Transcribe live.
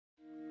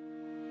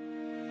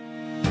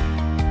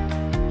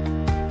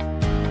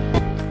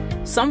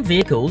Some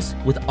vehicles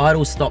with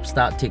idle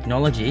stop-start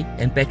technology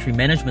and battery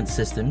management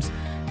systems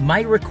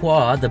may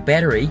require the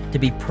battery to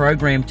be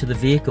programmed to the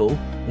vehicle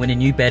when a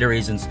new battery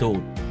is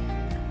installed.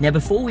 Now,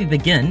 before we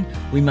begin,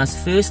 we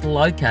must first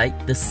locate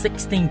the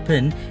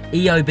 16-pin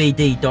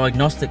EOBD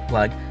diagnostic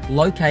plug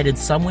located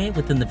somewhere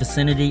within the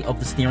vicinity of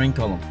the steering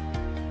column.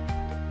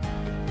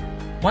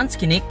 Once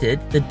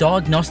connected, the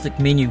diagnostic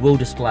menu will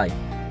display.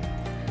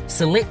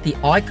 Select the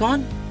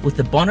icon with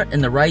the bonnet in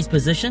the raised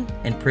position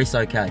and press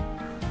OK.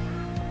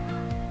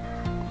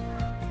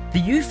 The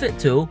U-Fit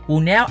tool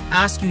will now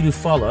ask you to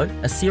follow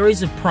a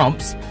series of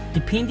prompts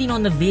depending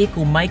on the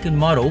vehicle make and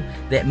model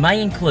that may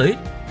include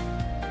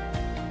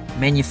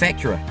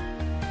manufacturer,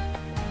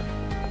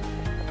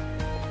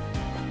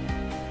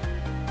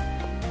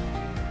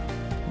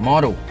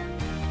 model,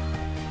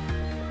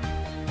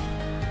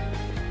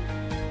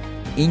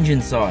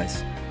 engine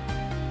size,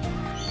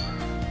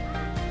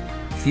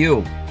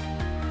 fuel,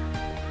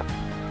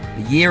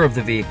 the year of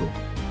the vehicle,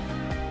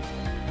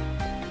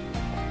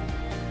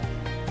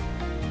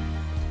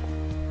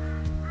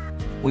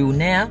 we will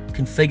now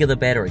configure the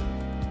battery.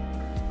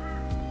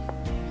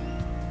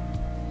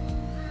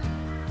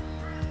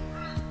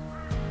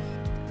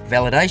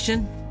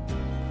 Validation.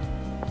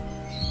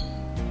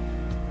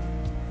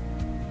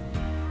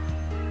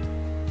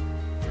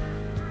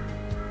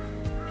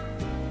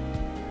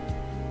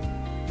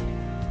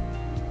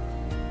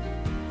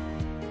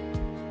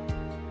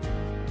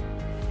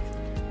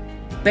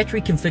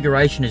 Battery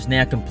configuration is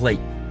now complete.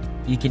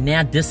 You can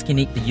now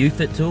disconnect the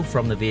U-Fit tool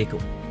from the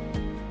vehicle.